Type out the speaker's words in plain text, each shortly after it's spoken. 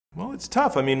Well, it's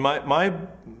tough. I mean,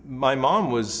 my mom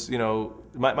was,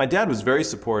 my dad was very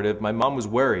supportive. My mom was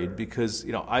worried because,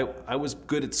 I was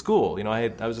good at school.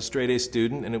 I was a straight A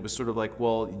student, and it was sort of like,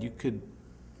 well, you could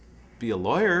be a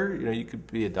lawyer, you could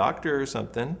be a doctor or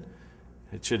something.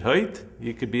 It should hurt.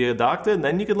 You could be a doctor, and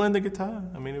then you could learn the guitar.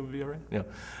 I mean, it would be all right.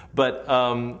 But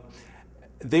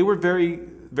they were very,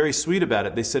 very sweet about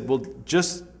it. They said, well,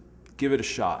 just give it a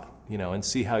shot, and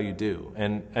see how you do.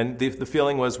 And the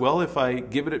feeling was, well, if I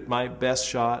give it my best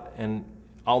shot, and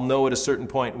I'll know at a certain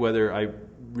point whether I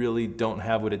really don't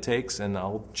have what it takes, and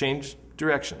I'll change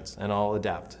directions and I'll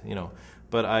adapt.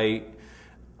 But I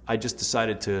just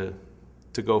decided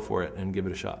to go for it and give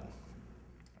it a shot.